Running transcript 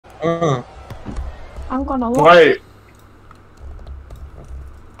I'm gonna watch. Wait.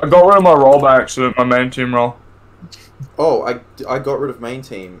 I got rid of my role by accident, my main team role. Oh, I got rid of main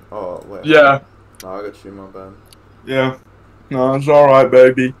team. Oh, wait. Yeah. No, I got you, my bad. Yeah. No, it's alright,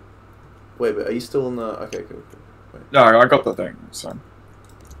 baby. Wait, but are you still in the... Okay, cool. Wait. Yeah, I got the thing, so.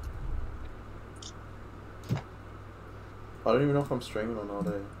 I don't even know if I'm streaming or not,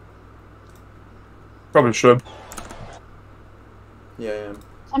 eh? Probably should. Yeah, I am.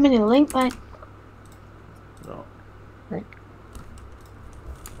 Send me the link, mate. No.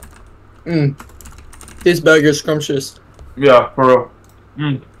 This burger's scrumptious. Yeah, for real.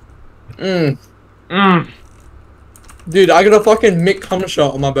 Dude, I got a fucking McCumber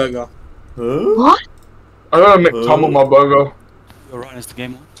shot on my burger. Huh? What? I got a McTum on my burger. Alright, is the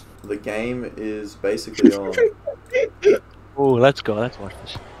game on? The game is basically on. Oh, let's go. Let's watch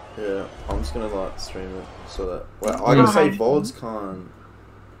this. Yeah, I'm just gonna like stream it so that. Wait, I gotta say VODs can't.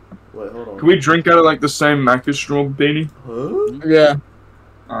 Wait, hold on. Can we drink out of like the same Macca's straw beanie? Huh? Yeah.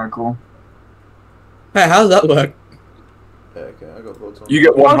 Alright, cool. Hey, how's that work? Yeah, okay, I got VODs on. You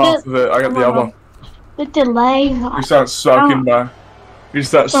get one half of it, I get the other. The delay. You start sucking my. You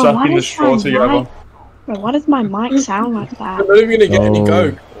start sucking the straw together. Bro, why does my mic sound like that? I'm not even gonna get any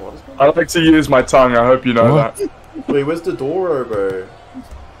coke. I like to use my tongue, I hope you know that. Wait, where's the Doro, bro?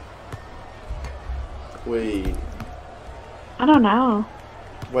 Wait. I don't know.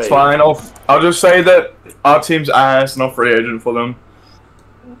 Wait. It's fine, I'll just say that our team's ass and I'll free agent for them.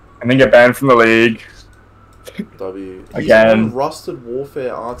 And then get banned from the league. W. Again. He's on Rusted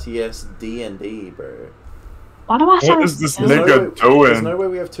Warfare RTS D&D, bro. Why do I sound What is this so- nigga There's doing? no way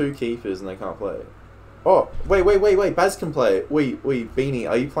we have two keepers and they can't play. Oh, wait, Baz can play. Wait, Beanie,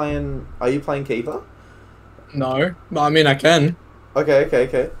 are you playing keeper? No, but I mean I can.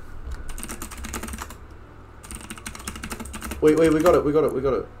 Okay. Wait, we got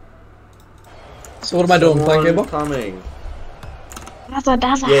it. So what am I doing? Playing Someone keeper? coming. That's a.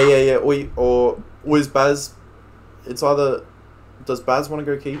 Yeah. Or was Baz? It's either does Baz want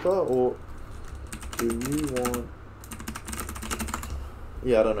to go keeper or do you want?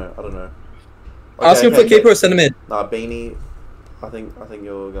 Yeah, I don't know. Ask him for keeper or send him in. Nah, Beanie. I think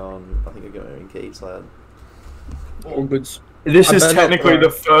you're going. I think you're going in keeps, lad. All good. This I is bet technically not, the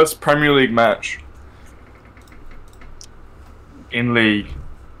first Premier League match. In league.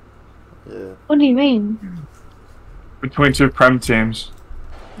 Yeah. What do you mean? Between two Prem teams.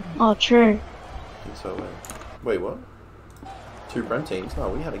 Oh, true. I think so. Wait, what? Two Prem teams? No,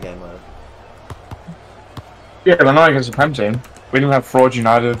 we had a game lad. Yeah, but not against a Prem team. We didn't have Fraud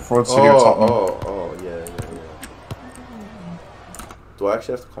United, Fraud City or Tottenham. Yeah. Do I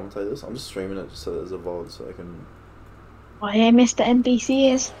actually have to commentate this? I'm just streaming it just so there's a VOD so I can... Well, yeah, Mr.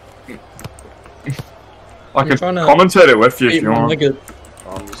 NBC is. I could commentate it with you if you want. Like it.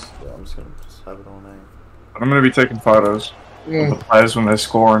 I'm just gonna have it on name. I'm gonna be taking photos of the players when they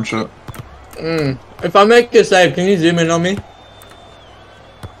score and shit. If I make a save, can you zoom in on me?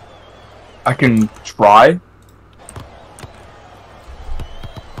 I can try.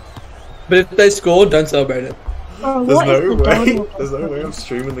 But if they score, don't celebrate it. Bro, There's what is no the way. dog? There's no way I'm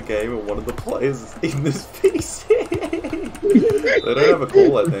streaming the game and one of the players is in this PC. They don't have a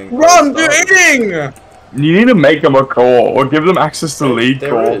call, I think. Bro, I'm eating! You need to make them a call or give them access to league There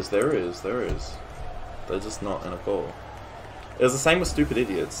call. is. They're just not in a call. It was the same with Stupid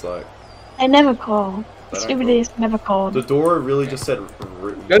Idiots, like... They never call. They don't Stupid call. idiots never called. The Dora really just said...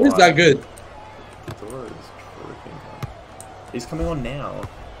 That is that good. Dora is freaking... He's coming on now.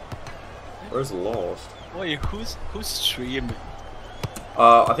 Or is lost? Wait, who's streaming?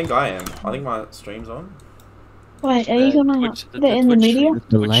 I think I am. I think my stream's on. Wait, are you gonna Twitch- put it in the Twitch media? stream.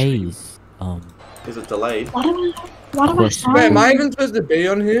 Delays. Is it delayed? Why do I Question. sound? Wait, am I even supposed to be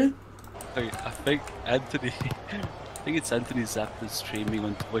on here? Wait, I think Anthony. I think it's Anthony Zappa streaming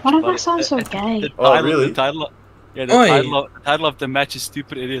on Twitch. Why do I but sound so the gay? title- Oh, really? The title, yeah, Oi. the title of the match is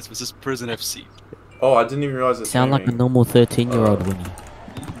Stupid Idiots vs Spurs FC. Oh, I didn't even realize it's Sound like a streaming. normal 13-year-old winning.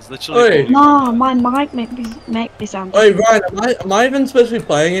 It's literally. Oi. No, my mic make me sound. Wait, Ryan, am I even supposed to be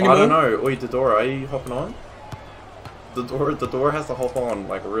playing anymore? I don't know. Wait, Dora, are you hopping on? The Dora has to hop on,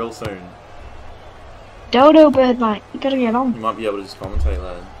 like, real soon. Dodo bird, mate. You gotta get on. You might be able to just commentate,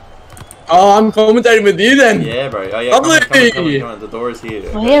 lad. Oh, I'm commentating with you then. Yeah, bro. Oh, yeah, come on. The Dora's here.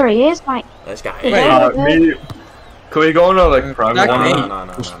 Well, here he is, mate. Let's go. Me, can we go on a like private Zach, one? me. No.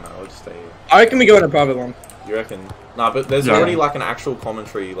 We'll just stay here. I reckon we go in a private one. You reckon? Nah, but there's Yeah. already, like, an actual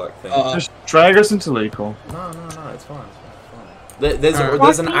commentary, like, thing. Just drag us into league call. No, it's fine.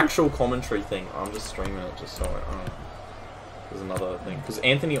 There's an actual commentary thing. I'm just streaming it just so there's another thing. Because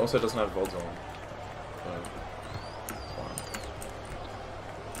Anthony also doesn't have VODs on. So, it's fine.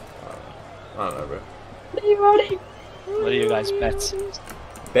 I don't know, bro. Are you ready? What are you guys' bets?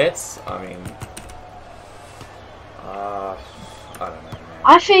 Bets? I mean, I don't know, man.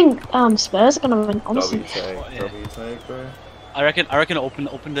 I think Spurs are gonna win. Honestly, W take, bro. I reckon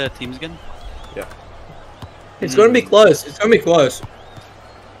open the teams again. It's gonna be close. It's gonna be close.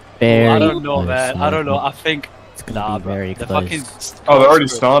 Very I don't know, close, man. I don't know. I think It's gonna be very the close. fucking Oh, they already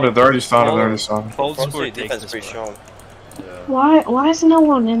started. They already started. Cold Front score three takes defense this pretty one. strong. Yeah. why is no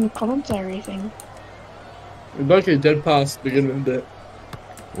one in the commentary thing? It's like a dead pass to begin with it.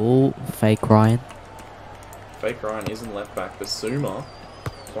 Oh, fake Ryan. Fake Ryan isn't left back. Basuma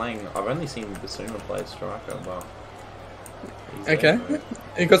playing. I've only seen Basuma play striker, but. he's Okay. there, mate.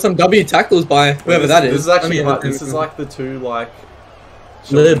 You got some W tackles by whoever that is. This is actually I mean, like, this is like the two like.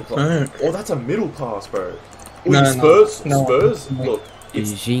 Lib. Oh, that's a middle pass, bro. Ooh, No, Spurs. no. Spurs. No. Look,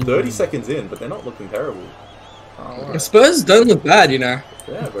 it's Beijing. 30 seconds in, but they're not looking terrible. Oh, Spurs don't look bad, you know.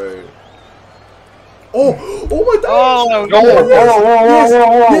 yeah, bro. Oh my god!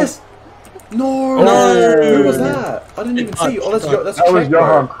 Oh, Yes! No! No. Who was that? I didn't even see. Oh, that's That was check,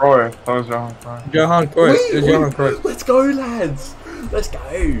 Johan bro. Cruyff. That was Johan Cruyff. Johan Cruyff. It was Johan Cruyff. Let's go, lads! Let's go!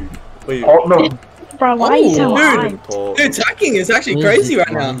 Wait, Oh no! Bro, why are you so Oh, high? dude. Paul. Dude, attacking is actually Who's crazy the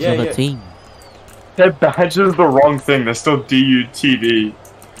right now. ones Yeah, on the yeah. team? Their badge is the wrong thing. They're still DUTV.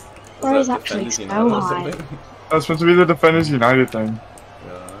 Bro, Was he's that actually Defenders so United or high. something? That's supposed to be the Defenders United thing.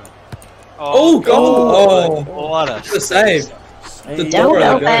 Yeah. Oh, God. Oh, what a The save. The Don't Doro,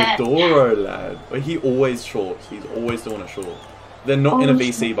 go go. back. Doro, lad. But he always shorts. He's always doing a short. They're not in a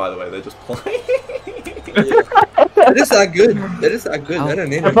VC, by the way. They're just playing. That is that good. That is that good. They don't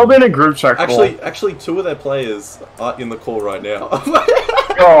need They're it. probably in a group chat call. Actually, two of their players are in the call right now.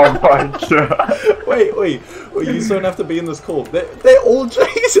 Oh my god. wait. Well, you don't have to be in this call. They're all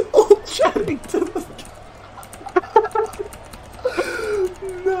he's all chatting to the.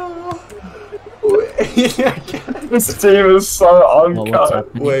 No. This team is so What's uncut.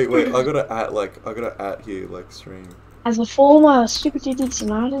 happening? Wait. I gotta add here, like stream. As a former Super Digits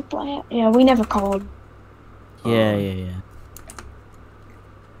United player, yeah, we never called. Yeah.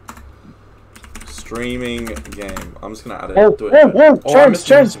 Streaming game. I'm just gonna add it. Oh, do it. whoa, I missed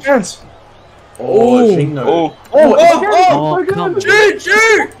it. chance. Oh, Shingo. Oh, come on. Shoot!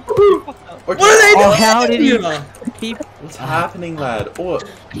 Okay. What are they doing? Oh, how did he keep? What's happening, lad? Oh,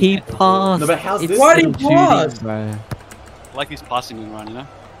 He passed. No, but how's It's this Why did he still pass? shooting, bro. like he's passing and run, you know?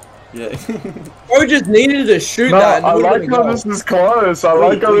 yeah. Bro just needed to shoot No, that. and I it would've like been how goal. this is close. I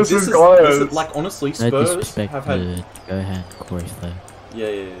like how this is this close. is, like, honestly, No Spurs disrespect have to had. go ahead, Corey though.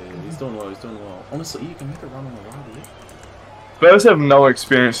 Yeah. He's doing well. Honestly, you can make a run on the right here. Spurs have no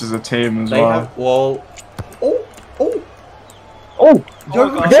experience as a team as They well. have. Well. Oh. Oh,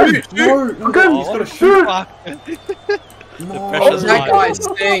 God. again. No, Again. he's got a shoot. Fuck. No. pressure's That on. guy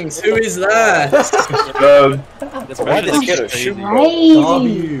stinks. Who is that? The Why did pressure's this kid crazy. shoot, bro? Crazy.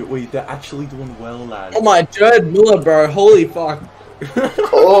 W. Wait, they're actually doing well, lad. Oh my, Jared Miller, bro. Holy fuck.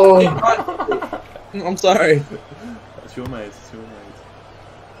 Oh, I'm sorry. It's your mates.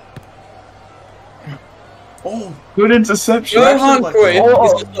 Oh, good interception. Johan like- Cruyff Oh.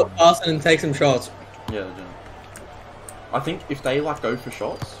 is just stop passing and take some shots. yeah, they're doing. I think if they like go for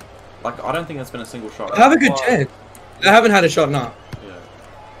shots, like I don't think there's been a single shot. Have a good chance. They haven't had a shot now. Yeah.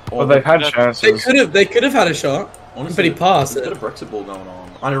 Well, they've had They chances. They could have had a shot. Honestly, but he passed There's a it. bit of Brexit ball going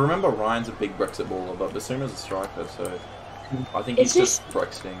on. I remember Ryan's a big Brexit baller, but Basuma's a striker, so I think he's Is just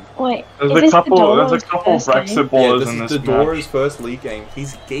Brexiting. Wait, There's is a this couple. Doro's There's a couple first game? Brexit Yeah, ballers this in is this Doro's match. first league game.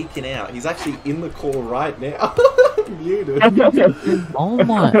 He's geeking out. He's actually in the call right now. Muted. Oh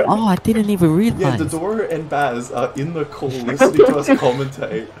my! Oh, I didn't even Yeah, realize. Dodoro and Baz are in the call listening to us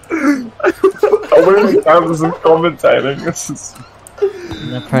commentate. I wouldn't have this is commentating. This is.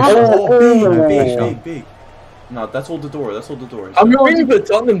 The pressure. Oh, big. No, that's all Dodoro. I'm rooting for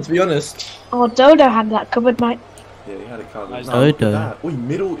Tottenham, to be honest. Oh, Dodo had that covered, mate. Yeah, he had a card. Nice. No, look at Dodo. that. Oi,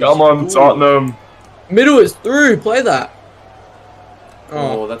 middle is Come on, good. Tottenham. Middle is through. Play that.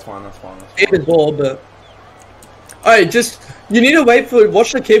 Oh, Oh, that's fine. keeper's ball, but. Alright, just. You need to wait for.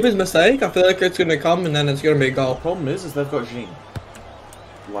 Watch the keeper's mistake. I feel like it's gonna come and then it's gonna be a The goal. problem is they've got Jean.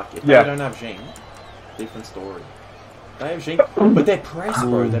 Like, if Yeah. they don't have Jean, different story. They have Jean, but they're pressed,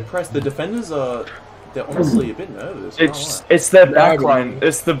 bro. They're pressed. The defenders are. They're honestly a bit nervous. I can't It's their Yeah, backline.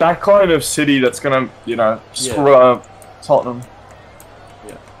 It's the backline of City that's gonna, screw up Tottenham.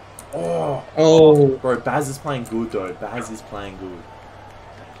 lie. Oh, Oh. bro, Baz is playing good though. Baz is playing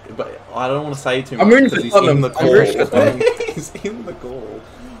good. But I don't want to say too much I'm rooting because for he's Tottenham. in the I'm call. rooting for Tottenham. He's in the goal.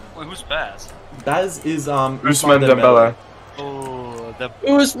 Wait, who's Baz? Baz is Usman Dembele. Oh,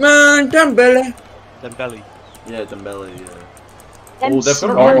 Usman Dembele. Dembele. Yeah, Dembele. Yeah. Them Oh, they've got a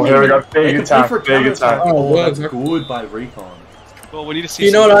small- Oh, here we go. They Big can play attack, for a big counter attack. attack. Oh, well, that's exactly. good by Recon. Well, we need to see.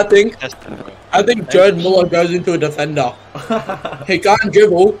 You know what I think? Testing. I think Jared Muller goes into a defender. He can't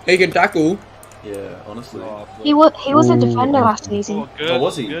dribble, he can tackle. Yeah, honestly. Oh, He was a defender Ooh. last season. Oh, good. Oh,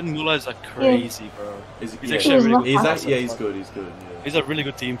 was he? Good Muller's are crazy, bro. He's He's yeah, actually a really good he's player. actually, yeah, he's good. He's good. Yeah, He's a really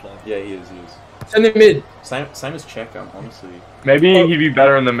good team player. yeah, he is. Send him mid. Same as Checker, honestly. Maybe he'd be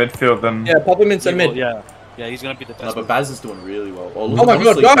better in the midfield than. Yeah, pop him in send Well, mid. yeah, he's gonna be the No, best. but Baz is doing really well. Oh, Oh my God,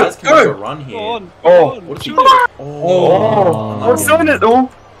 honestly, go, Baz can go! make a run here. Go on, Oh. go on, What if he- shoot it. Oh, no. what's doing it though?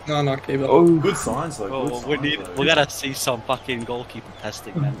 No, keep it. Oh, Good signs though. Oh, good we signs, though. we gotta see some fucking goalkeeper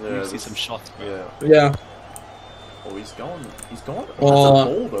testing, man. We Yeah, need to see this- some shots, bro. Yeah. Yeah, Oh, he's going. That's Oh. a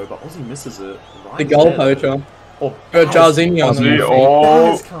ball though, but Ozzy misses it. Right the goal there, though. poacher. Oh, Got Baz. Jarzinho on Ozzy, the oh.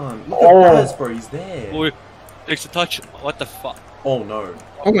 Baz can't. Look Oh. at Baz, bro. He's there. Oh, takes a touch. What the fuck? Oh no.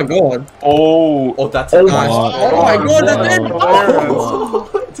 Oh my god. oh, Oh, that's Oh, Nice. Oh, Oh my god, that's it! Oh.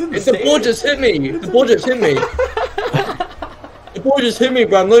 It's in If the ball stands. just hit me, the ball just hit me. The ball just hit me,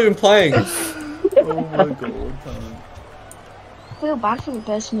 bro. I'm not even playing. Oh my god. I feel bad for the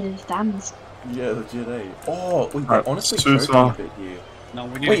person in the stands. Yeah, legit, eh? Oh, wait, Alright, honestly, Sousa. choking a bit here. No,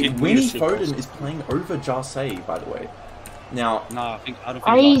 we need Wait, to get Winnie Winnie Foden is playing over Jarsay, by the way. Now, No, I don't think.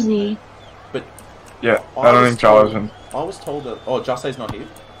 Crazy. yeah. I don't think Charles in. I was told that. Oh, Jarsay's not here.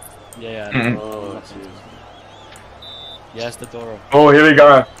 Yeah. Mhm. Oh, that's it. Yes, the Doro. Oh, here we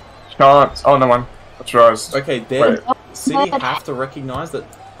go. Chance. Oh, no one. That's right. Okay, then Wait. City have to recognise that.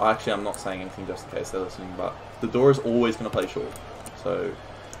 Actually, I'm not saying anything just in case they're listening, but the door is always going to play short. So,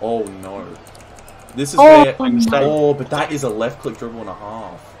 oh no, this is Oh, where. no. Oh, but that is a left-click dribble and a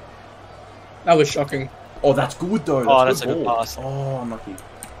half. That was shocking. Oh, that's good though. Oh, That's, that's a good ball. pass. Oh, unlucky.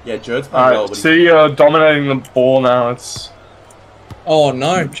 Yeah, Jerd's playing well, Alright, but he's, City are dominating the ball now. It's Oh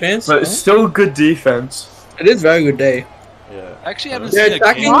no, chance. but it's still good defense. It is very good day. yeah. I actually haven't They're seen a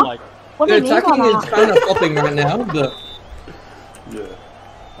attacking? game like. What do The you mean by attacking is that? kind of flopping right now, but Yeah.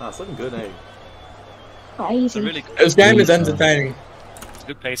 Ah, it's looking good, eh? It's Crazy. a really good, this game is entertaining. it's a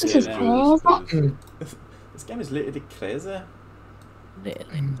good pace This game, is man. crazy. This game is literally crazy.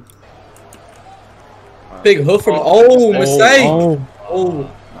 Big hoof from. Oh, mistake. Oh,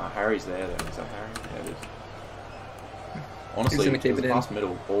 Oh, Nah, Harry's there then. Is that Harry? Yeah, it is. He's Honestly, gonna keep it's it in. past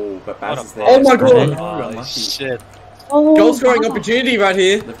middle. Oh, but Baz What is a- there. Oh my Oh, God. no, unlucky. Shit. Oh, goal scoring God. opportunity right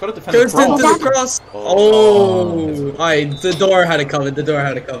here. They've got to defend Goes the cross. into the cross. Oh, alright, the door had it covered. The door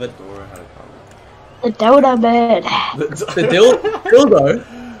had it covered. Dora had it The Dota bird. covered. The dildo.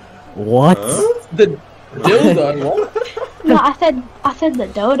 what? Huh? The dildo. What? No, I said the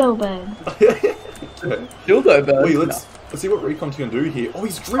dodo bird. Dildo bird. Wait, let's see what Recon's gonna do here. Oh,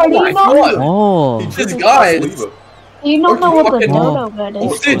 he's Oh dribbling. my God. Oh, He This dribbled guy past is- Lever. Do you not know what the fucking- dodo bird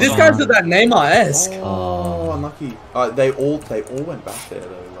Oh, is? Dude, this guy's at that Neymar-esque. Oh, unlucky. They all went back there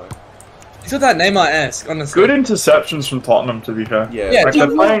though. Like, He's at that Neymar-esque, honestly. Good interceptions from Tottenham, to be fair. yeah. Yeah, Like, He's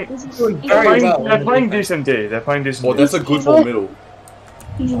they're playing. doing They're very playing, well. they're playing decent D. They're playing decent Oh, D. that's a good ball middle.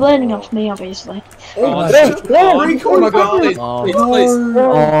 He's learning off me, obviously. Oh, that's- Recon Oh my god, please, Oh. please, please. oh no.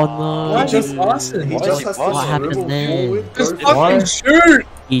 Why just passing? He What just has to What happened dribble there? forward. Just go fucking for- shoot!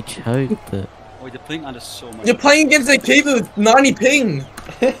 He choked it. Oh, they're playing under so much. You're playing against a keeper with 90 ping.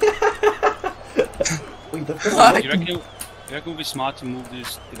 Wait, they've got- You reckon it would be smart to move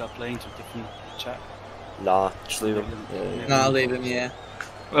this they are playing to a different chat? Nah, just leave him. Nah, leave him, yeah.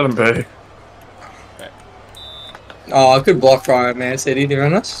 Let him be. Oh, I could block Ryan Man City, to be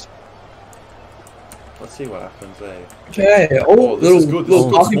honest. Let's see what happens there. Okay, Oh, this is good. This little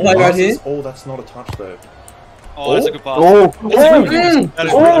is passing good. play right Passes. here. Oh, that's not a touch though. Oh, that's a good pass. Oh, Mm. That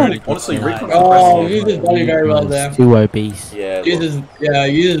is really good. Honestly, Nice. Recon's Oh, impressive. uses body very well there. Too obese. Yeah, look,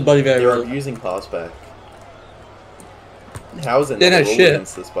 Uses body very you're well. abusing pass back. How is it They not know a rule shit.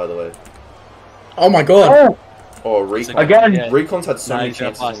 against this, by the way? Oh my god. Oh, It's a Recon. good- Again. yeah. Recon's had so Nah, many he's gonna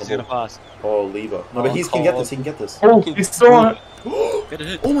chances on pass. He's the gonna ball. pass. Oh, Lever. No, but he can get this. He can get this. oh, he's still on it. Get a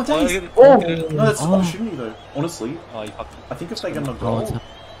hit. Oh my days. get it. Oh, No, that's Oh. shouldn't he though? Honestly, Oh, you fucked I think if they get a Oh, goal, it's a-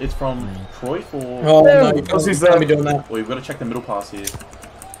 it's from Troy for. Oh no, you Because he's can't be there. doing that. Well, you've got to check the middle pass here.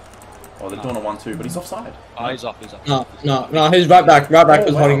 Oh, they're doing a 1-2, but he's offside. Oh, he's off. He's off. No, he's right back. Right back Oh,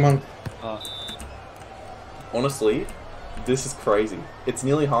 was wow. holding him on. Honestly, this is crazy. It's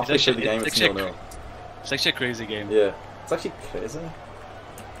nearly halfway It's through the actually- game. it's It's actually 0-0. It's actually a crazy game. Yeah, it's actually crazy.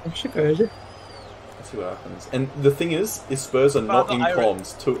 Oh, shit, crazy. Let's see what happens. And the thing is Spurs are not Rather in Irish.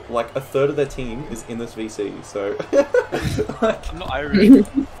 comms. To like a third of their team is in this VC. So. I'm not Irish.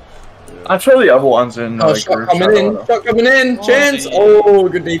 I'm sure the other one's in. Oh, like, shot group coming chat or in. whatever. Shot coming in. Oh, Chance. yeah. Oh,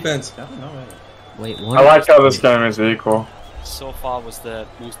 good defense. I don't know. Eh? Wait, what? I like how this game is equal. So far was the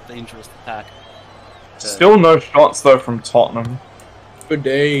most dangerous attack. Still no shots though from Tottenham. Good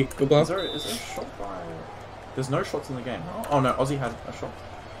day. Good Is luck. there a shot by... There's no shots in the game. Oh no, Aussie had a shot.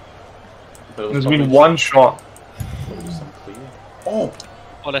 But it was There's probably been one shot. probably just some clear. Oh!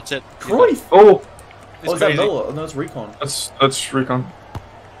 Oh, that's it. Cruyff! Oh, It's Oh, is that crazy. Miller? No, it's Recon. that's recon.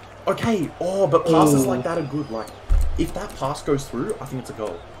 Okay, but passes like that are good. Like, if that pass goes through, I think it's a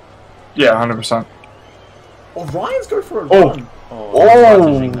goal. Yeah, 100%. Oh, Ryan's go for a Oh. run. Oh. That's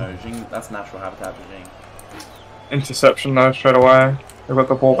a Jing, though. Jing, that's natural habitat for Jing. Interception though, straight away. They got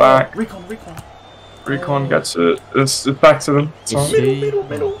the ball back. Recon. Recon gets it. It's back to them. Is So, she-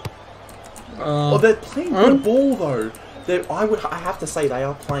 Middle. Oh, they're playing good ball though. I have to say they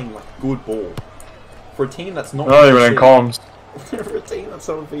are playing like good ball for a team that's not. not even in comms. For a team that's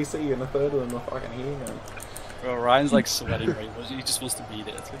on VC and a third of them are fucking here, man. Bro, Ryan's like sweating right now. He just wants to be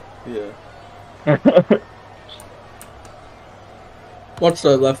there too. Yeah. Watch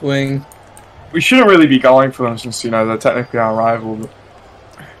the left wing. We shouldn't really be going for them since, you know, they're technically our rival. But...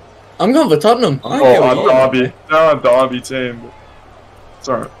 I'm going for Tottenham. I don't care what you- our Derby. They're a Derby team. But... It's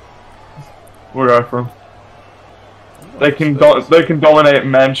alright. We'll go for them. They can dominate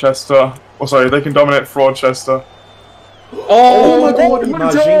Manchester. Or sorry, they can dominate Fraudchester. Oh my god! No,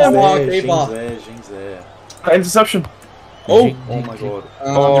 What Jing's a there. keeper. Jing's there. Interception. Oh, Oh my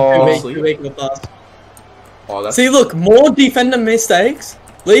god. too weak of a pass. Oh, that's. See, look, more defender mistakes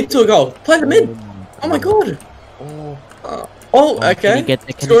lead to a goal. Play them in. Oh my god. Oh. Can Okay. you get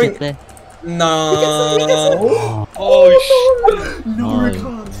there? Can Scoring- you get there? No. Oh, No, we Oh,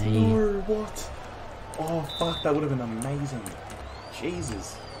 can't. man. No, what? Oh, fuck, that would have been amazing.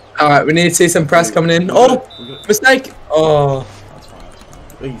 Jesus. Alright, we need to see some press coming in. Oh, mistake. Oh. That's fine.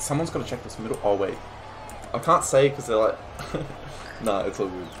 Wait, someone's got to check this middle. Oh, wait. I can't say because they're like. No, it's all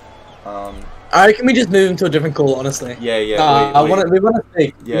good. Alright, can we just move him to a different call, honestly? Yeah. I want to. We want to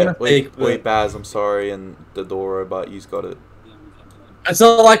speak. Yeah, wait, Baz, I'm sorry, and Dodoro, but you've got it. It's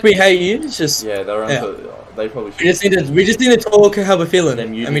not like we hate you. It's just Yeah, they're Yeah. they probably we just need to talk how we're feeling, They're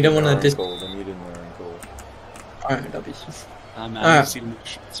and muting we don't their want own to just. call. They're muting their own call. Alright, that'll be. man, Ah. I've seen more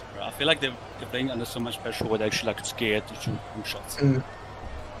shots, bro. I feel like they're playing under so much pressure where they're actually like scared to shoot more shots.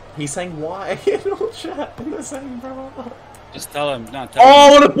 He's saying why in all chat, and they're saying bro. Just tell him, no, tell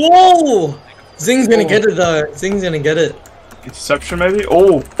Oh, him. what a ball! Zing's gonna get it though. Zing's gonna get it. Interception maybe?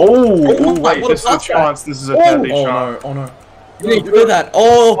 Oh, wait, what a this is a pass back. chance. This is a deadly Oh chance. no, oh no. You need to do that.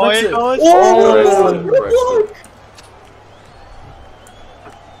 Oh, Oh, yeah, Brexit. oh, oh, Brexit. block.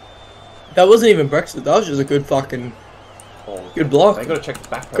 That wasn't even Brexit. That was just a good fucking. Oh, Good block. They gotta check the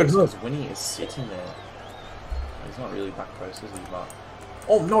back Good post hook. because Winnie is sitting there. He's not really back post, is he? But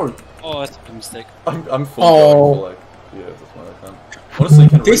oh no, Oh, that's a mistake. I'm full Oh. going for like yeah, that's what I can. Honestly,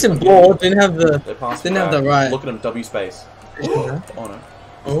 can Decent read- ball. Didn't have the. They passed Didn't have back. the right. Look at him, W space. Oh. Oh no.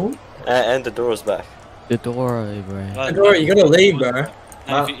 Oh. And the door's back. The door over. Adora, you gotta leave, bro.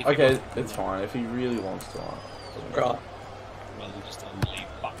 No, if he Okay, wants- it's fine if he really wants to. Right. well, you just leave.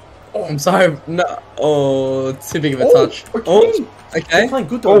 Fuck. Oh, I'm sorry. No. Oh, too big of a Oh, touch. okay. Oh. Okay. They're playing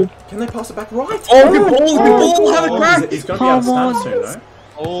good though. Can they pass it back right? Oh, good ball. Good ball. Have a crack. He's gonna be out of stamina soon, no?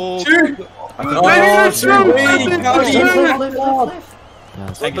 Oh, Shoot. I think Oh, shoot, shoot. baby, How do you left, do left, that? left, left.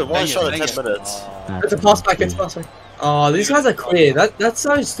 That's But one shot in 10 minutes. It's a pass back. It's a pass back. Oh, these guys are clear. That's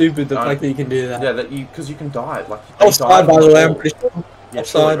so stupid. The No. fact that you can do that. Yeah, that you because you can die like. they Offside, dive by on the way. I'm ball. pretty sure. Yeah,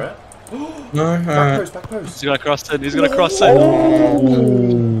 offside. surely, right? No. Back Alright. post, back post. he's gonna cross it. He's gonna cross it.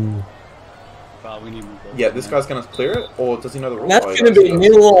 Oh. Wow, we need more goals. Yeah, this guy's gonna clear it, or does he know the rules? That's Oh, he gonna does, be he a does.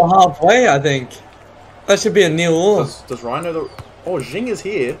 nil or halfway. I think. That should be a nil or. Does Ryan know the? Oh, Jing is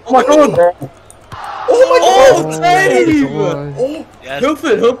here. Oh my god! Oh my god! Save! Oh, Yes. Hoop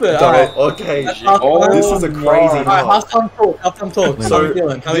it, hoop it. Alright, Alright. okay. That's half Oh, time. This is a crazy Alright, half. halftime talk. Halftime talk. How So you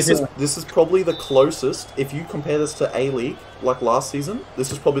feeling? How you this is feeling? probably the closest. If you compare this to A League, like last season,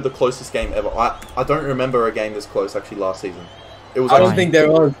 this is probably the closest game ever. I don't remember a game this close actually last season. It was. I don't actually- think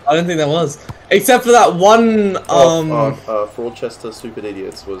there was. I don't think there was. Except for that one. Fraudchester Stupid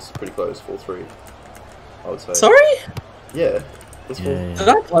Idiots was pretty close, 4-3. I would say. Sorry? Yeah. It's Yeah, four, yeah. Did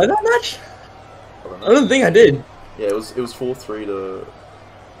I play that match? I don't I know. don't think I did. Yeah, it was 4-3 to.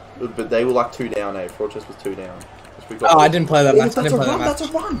 But they were like 2 down. Fraudchester was 2 down. Oh, I didn't play that match. I That's didn't a play that run. match. That's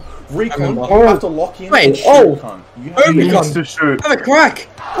a run. Recon, remember. you have to lock in. Wait, and shoot, oh. cunt. You Oh, have He to. needs to shoot. Have a crack.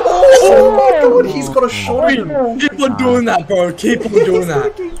 Oh my god, he's got a shot in him. Keep on doing that, bro. Keep on doing He's gonna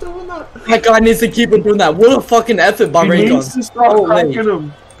that. keep doing that. That guy needs to keep on doing that. What a fucking effort by He Recon. needs to start Holy. cracking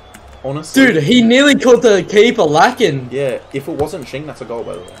him. Honestly. Dude, he nearly caught the keeper lacking. Yeah, if it wasn't Jing, that's a goal,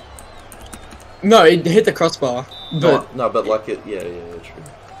 by the way. No, it hit the crossbar. But No, but like it, yeah, true.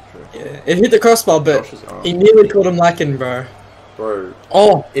 yeah, it hit the crossbar, but Josh is, he nearly caught him lacking, bro. bro,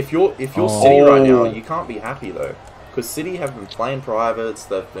 Oh, if you're Oh. City right now, you can't be happy though. Because City have been playing privates.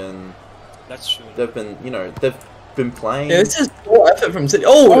 They've been. That's true. They've been, you know, they've been playing. Yeah, this is poor effort from City.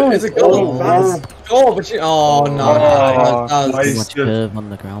 Oh, it's a goal. Baz. Oh, but no, that nice. Too was much curve on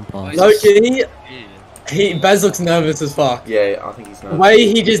the ground pass. Loki. Yeah. Baz looks nervous as fuck. Yeah, I think he's The nervous. way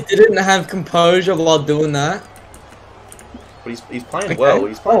he just didn't have composure while doing that. But he's playing well.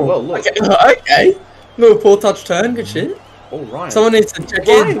 He's playing well. Look. Okay. Little poor touch turn. Good shit. Oh, Ryan. Someone needs to check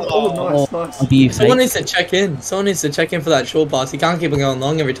Ryan. in. Oh, nice, nice. What do you Someone think? needs to check in. Someone needs to check in for that short pass. He can't keep it going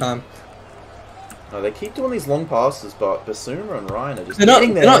long every time. No, they keep doing these long passes, but Basuma and Ryan are just They're not.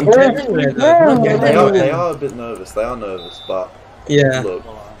 getting They're there. not getting anywhere, though. They're not Yeah, getting they anywhere. are a bit nervous. They are nervous, but Yeah. look,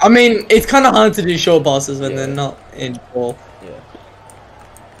 I mean, it's kind of hard to do short passes when Yeah. they're not in ball. yeah.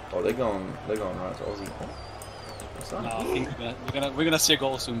 Oh, they're going right to Aussie. What's that? No, I think we're gonna see a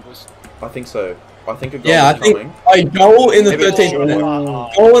goal soon, boys. I think so. I think a goal Yeah, I is think coming. a goal in the Maybe 13th it's- minute. Oh,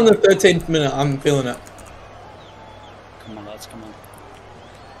 Goal in the 13th minute. I'm feeling it. come on, lads, come on.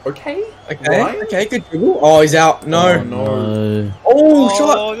 Okay. Okay. Ryan? Okay. Good dribble. Oh, he's out. No. Oh, no. No. Oh,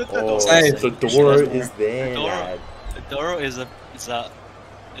 shot. Oh, Save. the door is there, Doro. lad. The Doro is a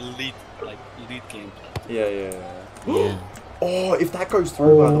elite game. Yeah, yeah, yeah. Yeah. Oh, if that goes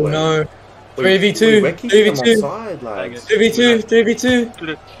through, by the Oh way. no. Wait, 3v2, We're keeping them 3v2. offside, lads. 2v2.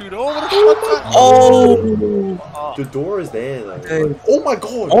 3v2. Shoot over the shot. Oh. The door is there, though. Okay. Oh my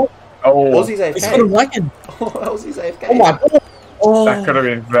god. Oh. Oh, Aussie's He's got him AFK. lacking. Aussie's AFK. Oh my god. Oh. that could have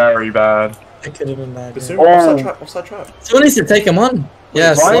been very bad. That could have been bad. Yeah. Basuma, Oh. offside trap. Someone needs to take him on.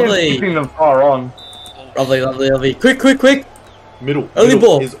 Yes, Ryan's lovely. keeping them far on. Lovely. Quick. Middle. Early middle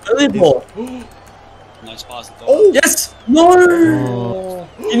ball. is- Early is- ball. Nice pass. Doro. Oh! Yes. No.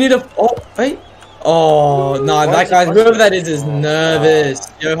 You need a. Oh, wait. Oh no, Why that is he guy, whoever frustrated? that is Oh, nervous.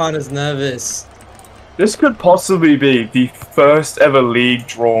 Johan is nervous. This could possibly be the first ever league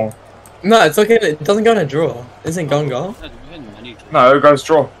draw. No, it's okay. It doesn't go in a draw. It isn't going goal. We had many. No, it goes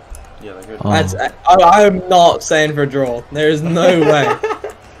draw. Yeah, they're good. Oh. That's. I'm not saying for a draw. There is no way.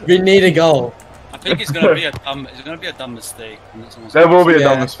 We need a goal. I think it's gonna be a dumb mistake. There will be a Yeah.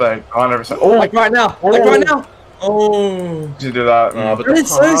 dumb mistake. 100%. Oh, Like right now. Like right now. Oh. did you do that? No, but That the is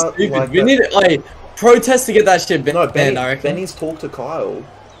so part, stupid. like we that- need it. Like protest to get that shit No, banned. I reckon. Benny's talked to Kyle,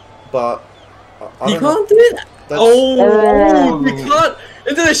 but I You don't know. can't do it. That's- Oh, you can't.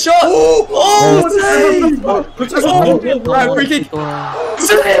 Into the shot. Oh! Oh, save. Oh! Right, free kick. Oh my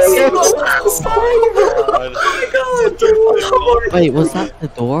god. Wait, was that the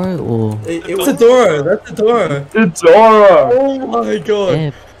door or? It That's was a Doro. That's a Doro. Dora! Oh my god.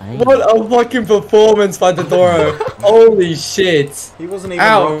 Yeah, play. What a fucking performance by Dodoro. Holy shit. He wasn't even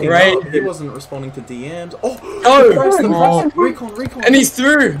rocking up. Outrageous. He wasn't responding to DMs. Oh! Oh! Press the Oh. recon. And he's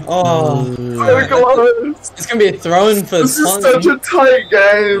through. Oh. So close! It's gonna be a throw-in for This is Son. such a tight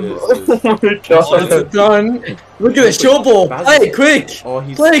game! Yes, it is. Oh my It's god. a done. Look at the short ball. Play it quick. Oh,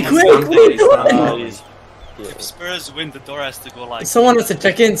 he's Play he's quick, stamped quick, it, he's quick. stamped it. Yeah. If Spurs win, the Doro has to go like. Someone has to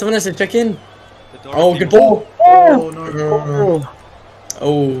check in. Someone has to check in. The Doro Oh, team- good ball. Oh no!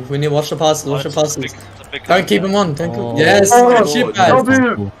 Oh, we need to watch the passes. Watch the It's a passes. big- it's a big Don't keep him on. Don't Oh. keep. Yes. Oh, Good shit, oh, Baz.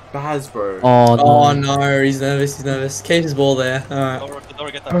 W. Baz, bro. Oh no. Oh no, he's nervous. Keep his ball there. Alright. The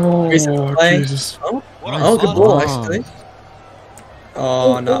Doro get that. Oh, Recent play. Jesus. What a Oh, good pass. ball, Oh. actually.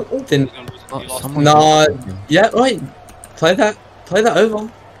 Oh, no. Didn't. You're gonna lose- Oh, you lost. someone- Nah. Yeah, wait. Play that over.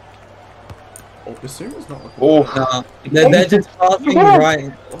 Oh, Basuma's not looking Oh. bad. Nah. They're just passing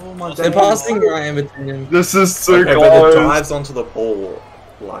right. Oh my They're days. passing right in between them. This is so Okay, but the close. dives onto the ball,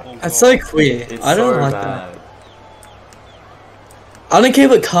 like, Oh, That's so queer. it's I don't so like bad. that. I don't care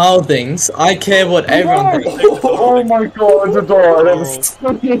what Carl thinks. I care what everyone thinks. Oh my god, the door. That was so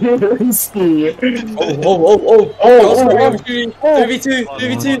risky. Oh. Opportunity. 2v2.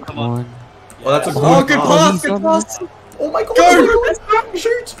 2v2. Come on. Oh, that's a good Oh, good pass. pass. Good pass. Oh my god! Go!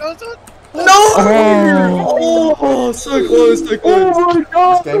 Shoot! No! Oh, so close. So close. Oh my This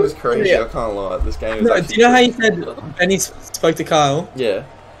god. game is crazy. I can't lie. This game is. No, actually do you know how you crazy. said Benny spoke to Kyle? Yeah.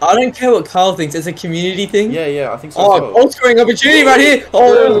 I don't care what Kyle thinks. It's a community thing. Yeah. I think so. Oh, as well. goal scoring opportunity right here.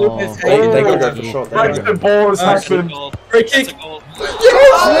 Oh, Oh. it's They hey, gotta go for shot. They Like gotta the go. ball has That's That's a happened. goal. free That's a kick. goal.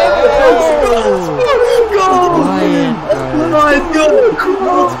 Ryan, Oh my god!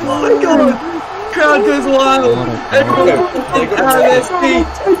 Oh my god! Crowd goes wild. Everyone's They out of their seat.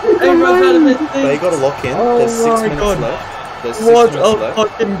 Everyone's out of their seat. They gotta lock in. Oh There's 6 my minutes God. left. There's 6 What minutes a left.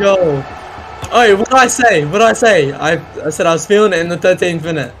 fucking goal! Oh, what did I say? What did I say? I said I was feeling it in the 13th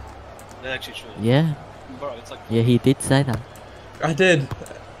minute. That's actually true. Yeah, Bro, it's like yeah, he did say that. I did.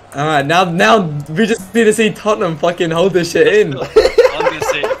 Alright, now we just need to see Tottenham fucking hold this shit in. I'm gonna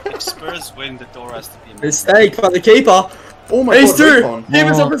say if Spurs win, the Doro has to be. Mistake by the keeper. Oh my He's god, through. recon. Keep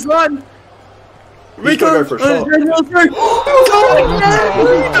us up his line. He's gonna go for a shot.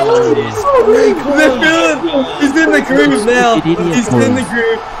 He's in the groove now. He's in the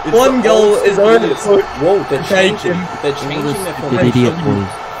groove. One goal is over. Whoa, they're changing. They're changing their Stupid formation. idiot boys.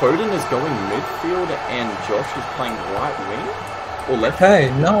 Foden is going midfield and Josh is playing right wing or left. Okay,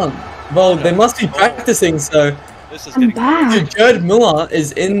 no. Well, they must be practicing, so This is I'm getting back. Jared Muller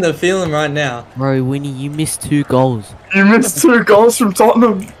is in the feeling right now. Bro, Winnie, you missed 2 goals. You missed 2 goals from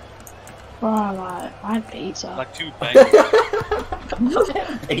Tottenham. Bro, like, my pizza. like 2 bangers.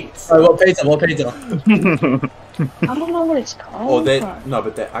 Oh, what pizza? What pizza? I don't know what it's called. Or they're bro. no,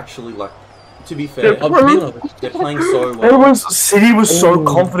 but they're actually like. To be fair, Oh, Camilo. they're playing so It well. was City was so Ooh.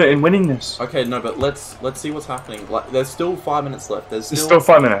 confident in winning this. Okay, no, but let's see what's happening. Like, there's still 5 minutes left. There's It's still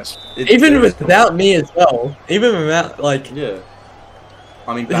 5 minutes. Even without me as well. Even without, like, Yeah.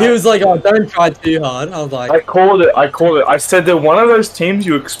 I mean, he was like, oh, don't try too hard. I was like, I called it. I said they're one of those teams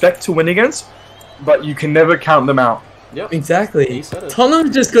you expect to win against, but you can never count them out. Yep. exactly. He said it.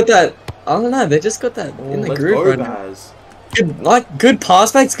 Tottenham just got that, I don't know, they just got that in the Let's groove go, right now. Baz. Good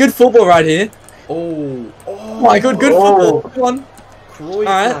pass backs, good football right here. Oh Oh my god, good football. Come on. Croy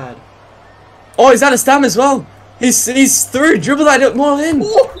Alright. lad. Oh, he's out of stam as well. He's through. Dribble that more in.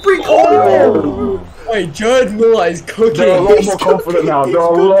 Oh, Wait, Jared Muller is cooking. They're a lot more confident now. They're a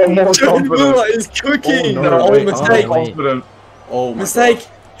lot more Jared Muller confident. is cooking. Oh, They're no, Oh, wait, mistake. wait. confident. Oh my Mistake. gosh.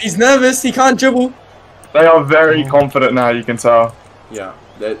 He's nervous. He can't dribble. They are very confident now. You can tell. Yeah,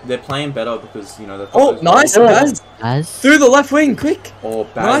 they're playing better because you know they've got Oh, those nice, goals. Baz. As? Through the left wing, quick. Oh,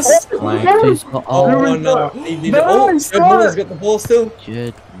 Baz Nice. is playing. Who's got- Oh, Oh, no. He needed, oh, Nice, Jared Muller's got the ball still.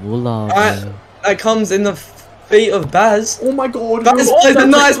 Jared Muller. Alright. bro. That comes in the feet of Baz. Oh my god. Baz oh, plays a that's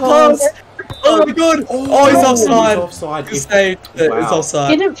nice pass. Oh my god. Oh, he's offside. He's offside. He saved it. It's Wow.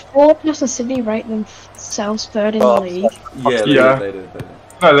 offside. Didn't Fraudchester City rate themselves third in the league? Yeah, Yeah. they did.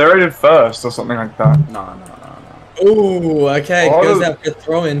 No, they're rated first or something like that. No. Ooh, okay. Oh. Goes out for a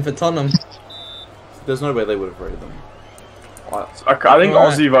throw in for Tottenham. There's no way they would have rated them. I think Alright.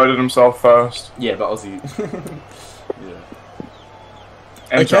 Ozzy voted himself first. Yeah, but Aussie. Yeah.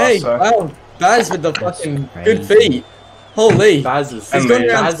 And Okay, Josh, so. wow. Baz with the fucking good crazy. feet. Holy. Baz is, He's gone round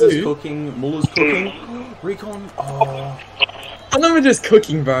Baz is two. cooking. Muller's cooking. Recon. Oh, Tottenham are just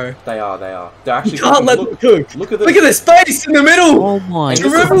cooking, bro. they are. They're actually. You can't cooking. let Look, them cook. look at this. Look at the space in the middle. Oh my And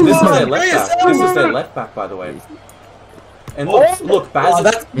Dribble this is one, their left bring back. it This is down. their left back, by the way. And look, Baz Oh, is.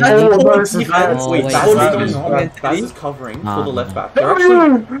 that's Oh, this is bad. Oh, Wait, wait, Baz is that going is on. bad. Baz is covering Nah, for the left nah. back.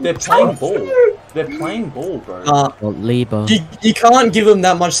 They're playing ball. They're playing ball, bro. Well, Lieber. You can't give them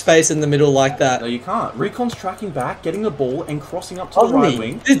that much space in the middle like that. No, you can't. Recon's tracking back, getting the ball, and crossing up to the right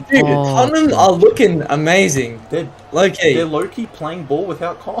wing. Dude, Oh, Tottenham are looking amazing. They're Low-key. low-key playing ball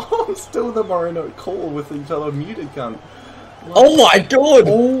without calm. Still the Moreno call with each other muted, cunt. Oh my god!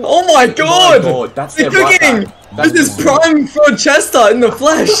 Oh my god! That's They're their right cooking! back. That's This is prime Fraudchester in the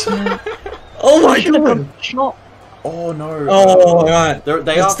flesh! Oh my Should've god! gone shot. Oh no. Oh, right. They are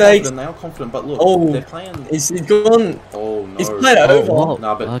Mistakes. confident. They are confident. But look, Oh. they're playing. He's gone. Oh no. He's played Oh, over. wow.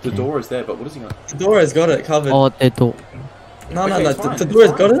 Nah, but Okay. the door is there. But what is he gonna? Fedora's got it covered. Oh, they don't. No, Okay, no, it's fine, Fedora's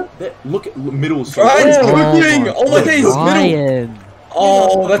it's got fine. it? Look at middle. So Brian's good. cooking! my Oh my days, middle! Ryan.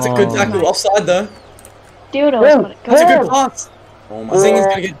 Oh, that's a good Oh. tackle. Offside though. Dildo's got it. That's a Go. good pass. Oh I my think god. it's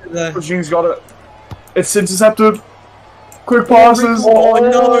gonna get to the. Pushing's got it. It's intercepted. Quick passes. Oh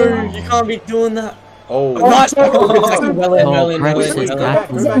no, you can't be doing that. Oh. Nice tackle, good tackle, well in, Oh, well in, well Brexit in, Go well in. back,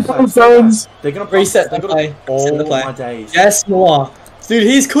 go back, guys. Zones. They're gonna pass- Reset they're the gonna- play. Reset the Oh play. my days. Yes, Noah. Dude,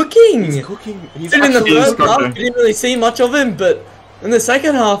 he's cooking. He's cooking. He's Dude, in the actually first half, cooking. we didn't really see much of him, but in the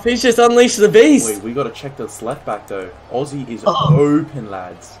second half, he's just unleashed the beast. Wait, we gotta check this left back though. Aussie is open,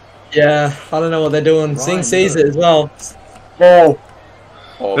 lads. Yeah, I don't know what they're doing. Sing Ryan, sees look. it as well. Oh,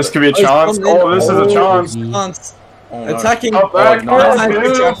 Oh, this but- could be a Oh, he's chance. coming in. Oh, this is a chance. Chance. oh, no. Attacking. Up back, nice. Nice, good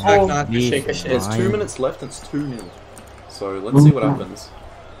beautiful. track back, nice, shake a shit. There's 2 Ryan. minutes left. It's 2-0. So let's see what happens.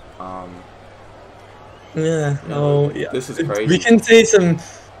 Yeah. Oh, yeah. This is crazy. We can see some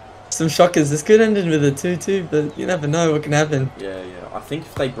shockers. This could end with a 2-2, but you never know what can happen. Yeah. I think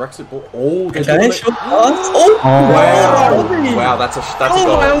if they Brexit ball. Oh, they're Okay, doing it. short pass. Oh, Wow. Aldi. Wow, that's a Oh,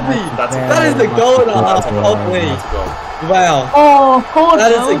 goal. Aldi. That's a That is a goal and a half. Holy. That's a goal. Wow. Oh, poor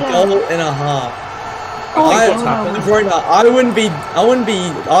That is a Dildo. goal and a half. Oh, I think I- what's happened. Bruna, I wouldn't be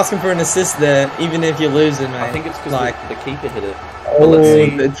asking for an assist there, even if you're losing, mate. I think it's because like, the keeper hit it. oh, let's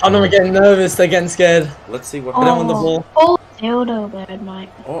see. the Tottenham are getting nervous. They're getting scared. Let's see what They don't want happens. the ball. Oh, Dildo bad, mate.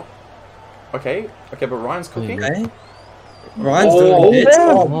 Oh. Okay, but Ryan's cooking. Okay. Ryan's Oh, doing it.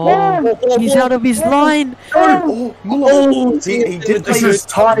 Oh, he's out of his line. Oh, Oh, he did This play is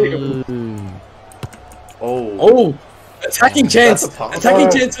tight. Ooh. Oh. Oh, attacking chance. That's a pass. Attacking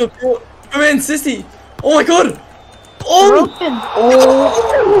chance for Come in, Sissy. Oh my god. Oh. Broken.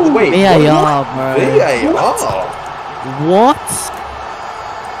 Oh, wait. VAR, bro. VAR. What?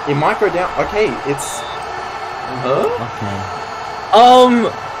 It might go down. Okay, it's. Huh? Okay.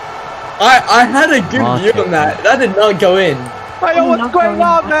 I had a good view on that. That did not go in. Yo, what's going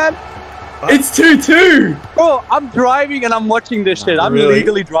on, man? It's 2-2. Bro, I'm driving and I'm watching this shit. I'm Really?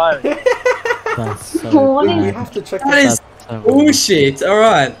 legally driving. That's so What You is have to check That this. is bullshit.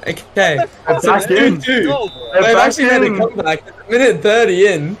 Alright, okay. That's So it's back in. 2-2. No, They're They've back actually made a in. comeback. Minute 30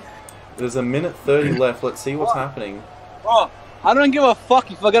 in. There's a minute 30 left. Let's see what's happening. bro, I don't give a fuck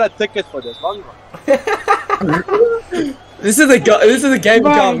if I get a ticket for this. This is a game you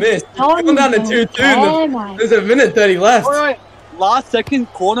can't miss. Don't Come down to even 2-2. care, man. There's a minute 30 left. Alright, last second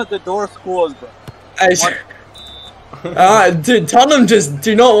corner the door scores, bro. Hey, dude, Tottenham just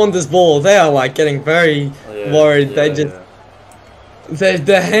do not want this ball. They are like getting very worried. They just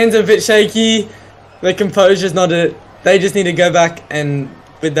their hands are a bit shaky. Their composure's not it. They just need to go back and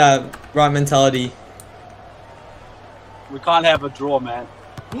with that right mentality. We can't have a draw, man.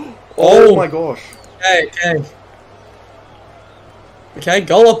 Oh my gosh. Okay,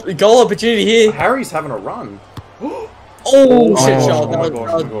 goal opportunity here. Harry's having a run. Oh, shit shot. Oh That my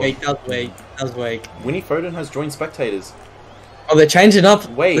was gosh. weak. That was weak. Winnie Foden has joined spectators. Oh, they're changing up.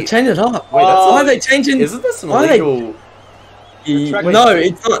 Wait. They're changing it up. Wait, that's Why are they changing? Isn't this an Why are they- illegal? No,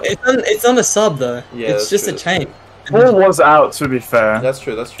 it's not. It's not a sub though. Yeah, it's that's just true, a that's change. Ball was out, to be fair. That's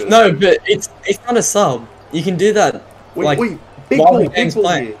true. That's true. No, but it's not a sub. You can do that. Wait, like, wait. Big while ball. the Big game's ball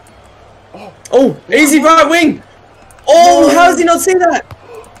playing. here. Oh, easy right wing. Oh, how does he not see that?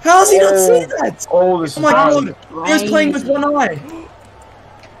 How does he not see that? Oh, this Oh my bad. god, he was playing with one eye.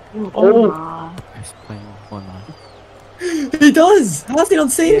 Oh. He's playing with one eye. He does. How has he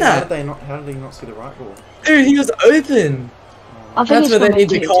not seen Yeah, that? how did he not see the right ball? Dude, he was open. I think That's it's where they gonna need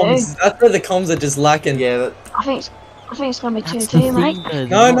be the 2-2. comms. That's where the comms are just lacking. Yeah, that, I think it's gonna be That's 2-2, the mate. thing,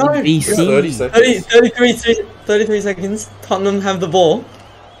 No, not no. VC. 30 seconds. 33 seconds. Tottenham have the ball.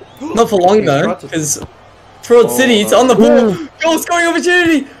 Not for long He's though, tried to- because Fraud City, it's on the ball. Goal scoring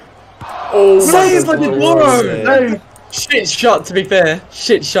opportunity. Oh, Saved by the Lord. Hey. Shit shot, to be fair.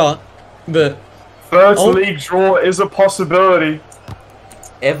 Shit shot. But First Oh. league draw is a possibility.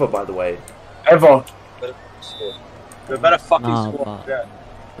 Ever, by the way. Ever. We better fucking Nah, score. but- Yeah.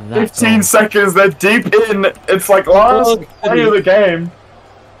 That 15 goal. seconds, they're deep in. It's like last play of the game.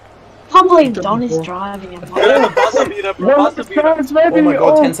 I can't believe Don is driving him. Buzzer beater, bro. Buzzer beater. Chance, maybe. Oh my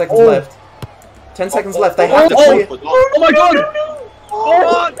god, 10 seconds left. 10 seconds left. They have to oh, clear. oh my god!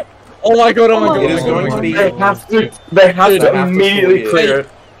 Oh my god, oh my god. It is going to be. They have to They have to immediately score clear it.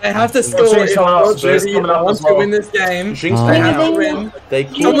 They have to score Jinx if coming up, Fraud Jinx City coming up wants as to well. win this game. Jinx Oh. coming Maybe out. they Win. They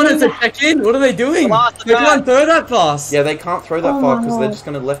Someone has to check in. What are they doing? Last They can't man. throw that fast. Yeah, they can't throw that Oh far my because they're God. just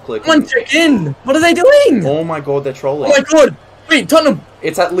going to left click. Someone check in. What are they doing? Oh my god, they're Oh trolling. my god. Wait, Tottenham.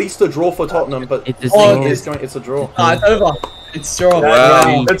 It's at least a draw for Tottenham, but It is Oh, not. it's a draw. Ah, it's over. It's draw.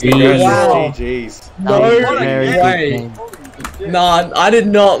 Wow. Let's GG. go. Wow. GG's. No That was a very good way. game. Nah, I did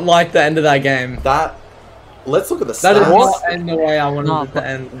not like the end of that game. That. Let's look at the That did stats. not end the way I wanted Nah, it to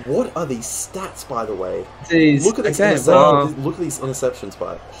end. What are these stats, by the way? Jeez. Look at these Okay, interceptions. well, Look at these interceptions,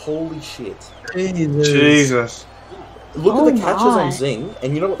 by. Holy shit! Jesus. Look Oh at the catches my. on Zing,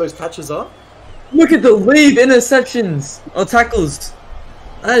 and you know what those catches are? Look at the lead interceptions or tackles.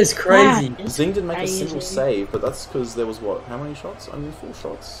 That is crazy. That is Zing didn't make a single crazy. save, but that's because there was what? How many shots? Only 4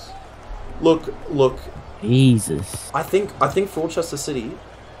 shots. Look. Jesus. I think Fraudchester City,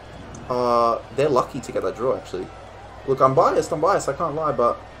 they're lucky to get that draw. Actually, look, I'm biased. I can't lie,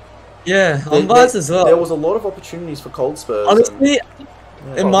 but Yeah, I'm biased as well. There was a lot of opportunities for Cold Spurs. Honestly,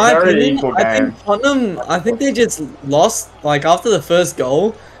 and, in my very opinion, equal I game. think Tottenham, I think they just lost, like, after the first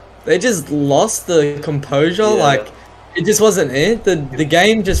goal, they just lost the composure, Yeah. like, it just wasn't it. The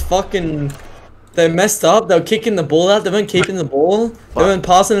game just fucking, they messed up, they were kicking the ball out, they weren't keeping the ball, they But- weren't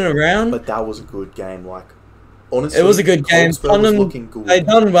passing it around. but that was a good game. Like, honestly, It was a good Cold game. Spurs was Tottenham, looking good. they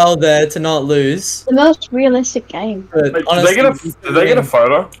done well there to not lose. the most realistic game. But Did honestly, they get a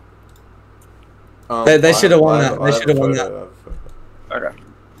photo? They I- should have won I- that. I They have should have a won photo, that. I have a photo. Okay.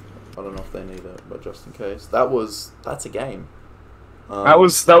 I don't know if they need it, but just in case, that's a game. That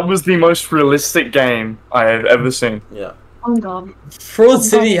was the most realistic game I have ever seen. Yeah. Oh god. Fraud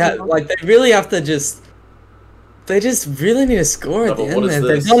City, like, they really have to just, they just really need to score No, at the but what end is there.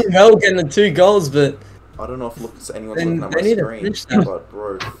 They've this? done well getting the 2 goals, but I don't know if anyone's Then looking at they my need to screen, finish that. but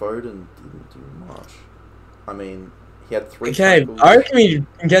bro, Foden didn't do much. I mean, he had 3 okay, tackles. I reckon we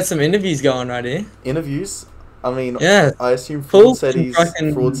can get some interviews going right here. Interviews. I mean, Yeah, I assume Full Fraud Cities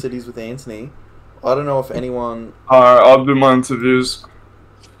fucking- with Anthony. I don't know if anyone. Alright, I'll do my interviews.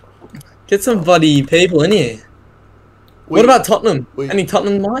 Get some bloody people in here. What about Tottenham? Wait. Any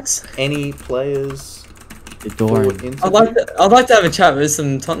Tottenham likes? Any players? Adoring. I'd like to have a chat with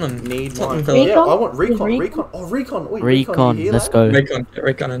some Tottenham. Tottenham fellas. Yeah, I want Recon. Recon? Recon. Oh, Recon. Wait, Recon, you hear let's that? go.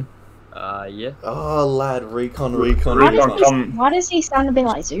 Recon in. Yeah. Oh, lad, Recon. Why does he sound a bit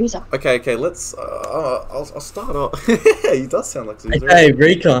like Zuza? Okay, let's. I'll start off. He does sound like Zuzu. Okay,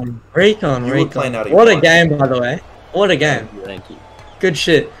 Recon. You were playing out of What your a game, by the way. What a game. Thank you. Good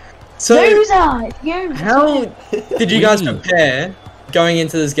shit. So, Zuza! You. how did you guys prepare going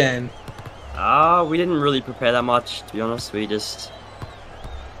into this game? We didn't really prepare that much, to be honest. We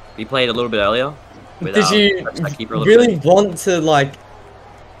played a little bit earlier. Did you that keeper a little really bit. want to, like...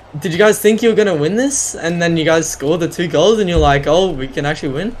 Did you guys think you were going to win this? And then you guys scored the 2 goals and you're like, oh, we can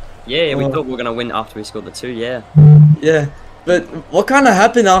actually win? Yeah, we Oh. thought we were going to win after we scored the 2, yeah. Yeah. But what kind of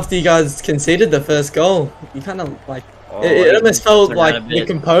happened after you guys conceded the first goal? You kind of, like... it almost felt turned around like a the bit.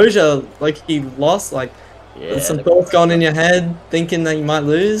 composure, like he lost, like... Yeah, There's some thoughts going in your head, thinking that you might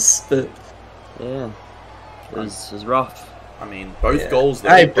lose, but... yeah. It was rough. I mean, both goals. Though,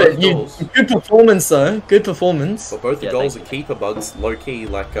 Hey, both but you... goals. Good performance, though. Good performance. But both the Yeah, goals are thank keeper bugs, low key.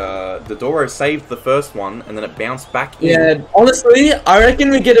 Like Dodoro saved the first one, and then it bounced back in. Yeah, honestly, I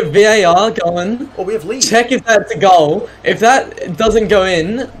reckon we get a VAR going. Oh, we have lead. Check if that's a goal. If that doesn't go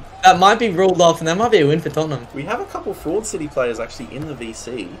in, that might be ruled off, and that might be a win for Tottenham. We have a couple Fraud City players actually in the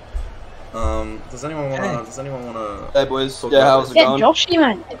VC. Does anyone wanna? Hey boys, talk yeah, about how's this? it Get going? Joshy,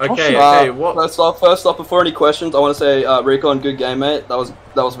 man. Get Okay, Joshy. okay. What? First off, before any questions, I want to say, Recon, good game, mate. That was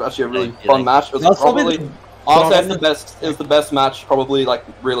actually a really Thank you, fun thank match. It was That's probably probably, I'll say it's the best. It was the best match, probably like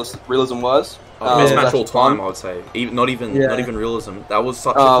realism wise. Best Yeah. match all time, I fun. would say. Not even Yeah. realism. That was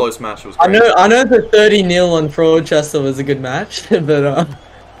such a close match. It was I great. know the 30-0 on Fraudchester was a good match, but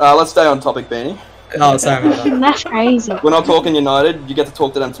Let's stay on topic, Beanie. oh, sorry about that. That's crazy. We're not talking United. You get to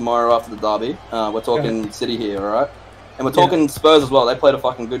talk to them tomorrow after the derby. We're talking City here, all right? And we're talking Spurs as well. They played a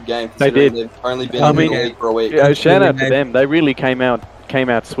fucking good game. They considering did. They've only been I in the mean, league for a week. Yeah, shout out to Really them. They really came out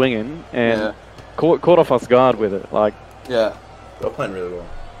swinging and Yeah. caught off us guard with it. Like, Yeah. They're playing really well.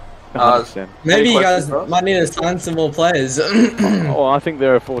 100%. Maybe Any you guys questions for us? might need to sign some more players. Oh, I think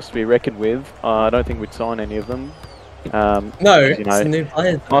they're a force to be reckoned with. I don't think we'd sign any of them. No, you know, some new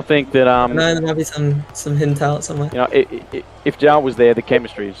players. I think that No, there might be some hint out somewhere. you know, if Jar was there, the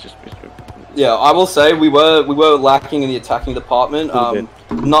chemistry is just Yeah, I will say we were lacking in the attacking department. Little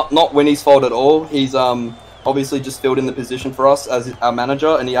Not Winnie's fault at all. He's obviously just filled in the position for us as our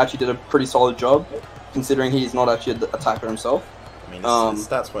manager, and he actually did a pretty solid job, considering he's not actually an attacker himself. I mean, his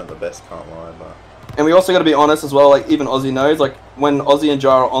stats weren't the best, can't lie, but. And we also got to be honest as well. Like even Ozzy knows, like when Ozzy and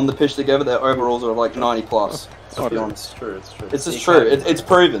Jar are on the pitch together, their overalls are like 90 plus. Let's be honest. It's true. It's true. It's just true. It's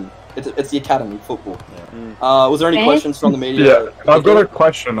proven. It's the academy football. Yeah. Was there any Okay. questions from the media? Yeah, I've got a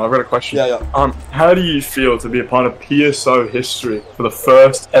question. Yeah, yeah. How do you feel to be a part of PSO history for the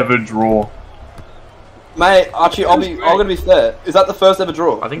first ever draw? Mate, actually, I'm gonna be fair. Is that the first ever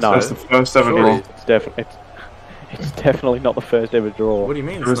draw? I think No. That's so. the first ever Surely. draw. it's definitely not the first ever draw. What do you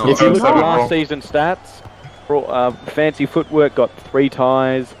mean? It was It's not. If you look at First ever last draw. season stats, fancy footwork got 3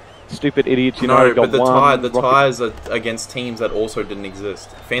 ties. Stupid idiots, No, got but the 1. the ties are against teams that also didn't exist.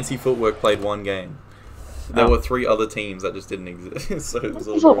 Fancy Footwork played 1 game. There were 3 other teams that just didn't exist. So it was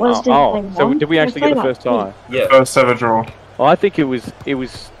all What was the Oh, thing so one? did we actually get the first tie? yeah. First ever draw. Well, I think it was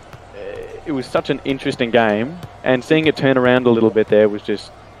such an interesting game, and seeing it turn around a little bit there was just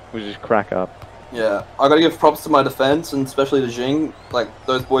crack up. Yeah, I gotta give props to my defense and especially to Jing. Like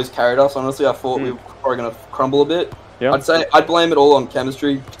those boys carried us. Honestly, I thought we were probably gonna crumble a bit. Yeah. I'd say I'd blame it all on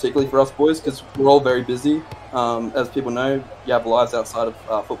chemistry, particularly for us boys, because we're all very busy. As people know, you have lives outside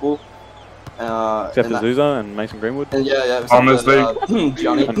of football. Except for Zuza and Mason Greenwood And yeah, Honestly.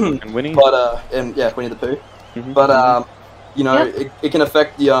 Johnny. and Winnie. But and yeah, Winnie the Pooh. Mhm. But you know, Yeah. it can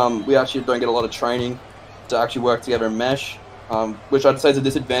affect the we actually don't get a lot of training to actually work together and mesh, which I'd say is a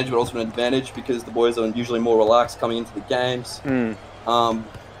disadvantage, but also an advantage because the boys are usually more relaxed coming into the games.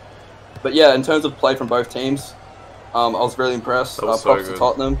 But yeah, in terms of play from both teams, I was really impressed. That was Props so to good.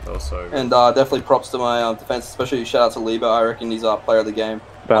 Tottenham, That was so good. and definitely props to my defense, especially shout out to Liba. I reckon he's our player of the game.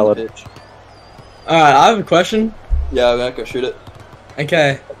 Valid. On the pitch. Alright, I have a question. Yeah, go shoot it.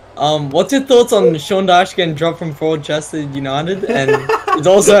 Okay. What's your thoughts on Sean Dyche getting dropped from Fraudchester United? And he's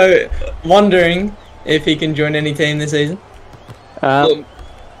also wondering if he can join any team this season.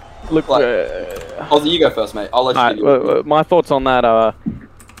 Look, Ozzy, you go first, mate. I'll let you. alright, do it. well, my thoughts on that are,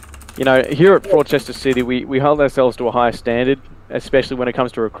 you know, here at Fraudchester City, we hold ourselves to a higher standard, especially when it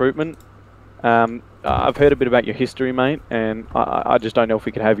comes to recruitment. I've heard a bit about your history, mate, and I just don't know if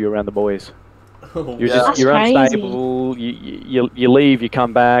we could have you around the boys. You're Yeah. just you're That's unstable. You leave, you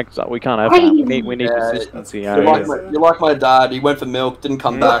come back. So we can't have that. We need Yeah, consistency. You're like my dad. He went for milk, didn't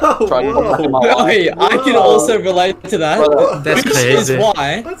come back. Whoa, Tried to come back in my No, life. hey, I can Whoa. also relate to that. That's which crazy. is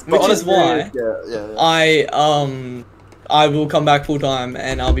why, I will come back full time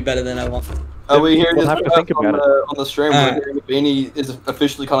and I'll be better than ever. Are we hearing We'll this have to think about it. on the stream? We're hearing that Beanie is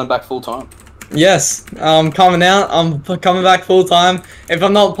officially coming back full time. Yes, I'm coming out. I'm coming back full time. If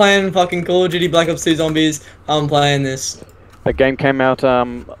I'm not playing fucking Call of Duty Black Ops 2 Zombies, I'm playing this. That game came out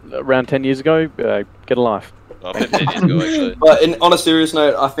around 10 years ago. Get a life. Oh, 15 years ago, actually. But on a serious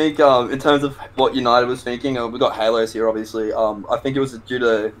note, I think in terms of what United was thinking, we got Halos here, obviously. I think it was due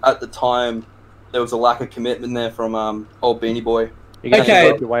to, at the time, there was a lack of commitment there from old Beanie Boy. Okay,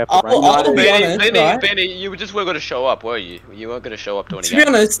 I'll be honest, right? Benny, you just weren't going to show up, were you? You weren't going to show up to any To be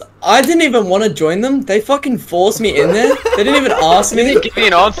honest, I didn't even want to join them. They fucking forced me in there. They didn't even ask me. You didn't give me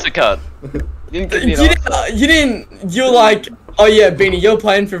an answer, cut. You were like, oh yeah, Beanie, you're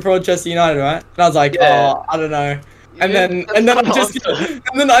playing for Fraudchester United, right? And I was like, oh, I don't know. And then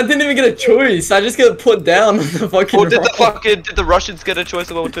I didn't even get a choice. I just got put down on the fucking. Well, did the Russians get a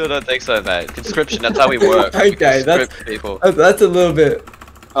choice of what to do? I don't think so, mate. Conscription, that's how we work. Okay, that's a little bit.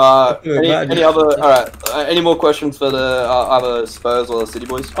 Any other? All right. Any more questions for the other Spurs or the City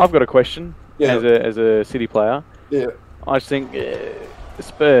boys? I've got a question. Yeah. As a City player. Yeah. I just think the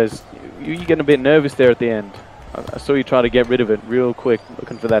Spurs, you're getting a bit nervous there at the end. I saw you try to get rid of it real quick,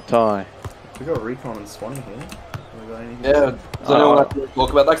 looking for that tie. We got Recon and Swanee here. Yeah. Does anyone want to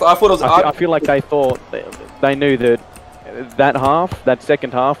talk about that? 'Cause I thought it was. I feel like they thought they knew that that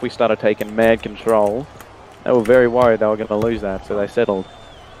second half, we started taking mad control. They were very worried they were going to lose that, so they settled.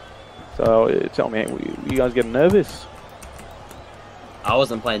 So tell me, were you guys getting nervous? I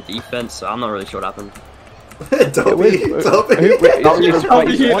wasn't playing defense, so I'm not really sure what happened.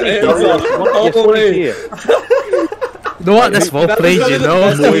 You know what? That's well played, you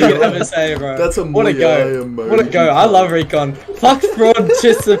know. That's a what a go! What a go! I love Recon. Fuck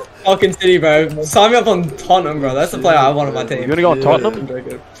Fraudchester fucking City, bro. Sign me up on Tottenham, bro. That's the player I want on my team. You gonna go on Tottenham?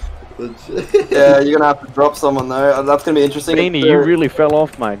 Yeah, you're gonna have to drop someone though. That's gonna be interesting. Beanie, you really fell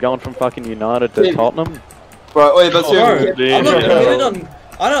off, mate. Going from fucking United to Tottenham. Bro, wait, but seriously, I'm not committed on.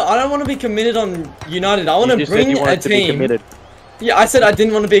 I don't want to be committed on United. I want to bring a team. Yeah, I said I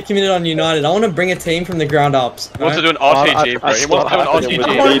didn't want to be committed on United. I want to bring a team from the ground up. Right? He wants to do an RTG, bro. He wants to do an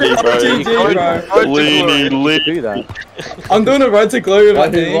RTG, bro. I'm doing a road to glory with my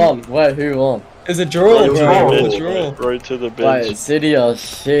team. Wait, who won? It's a draw, bro. It's a draw. Right to the bench. Wait, City are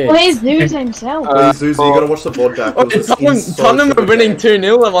shit. Where's Zeus himself? Zuzu, you gotta watch the VOD back. Tottenham were winning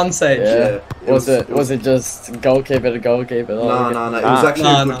 2-0 at one stage. Yeah. Was it just goalkeeper to goalkeeper? No. It was actually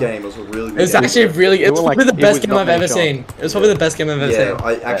a good game. It was a really good game. It was actually really. It's probably the best game I've ever seen. It was probably the best game I've ever seen. Yeah,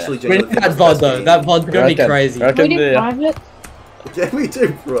 I actually We need that VOD though. That VOD's gonna be crazy. We do private. Yeah, we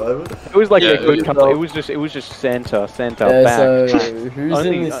do private. It was like a good couple. It was just center back. So who's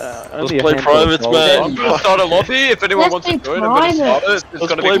in this? Let's play privates, man. I'm gonna start a lobby. If anyone wants to join, I'm gonna start it. It's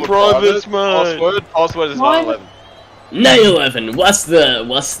gonna be privates, man. Password is 911. 911. What's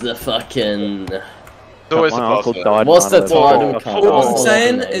the fucking? My uncle died. What's the title? What I'm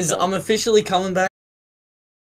saying is I'm officially coming back.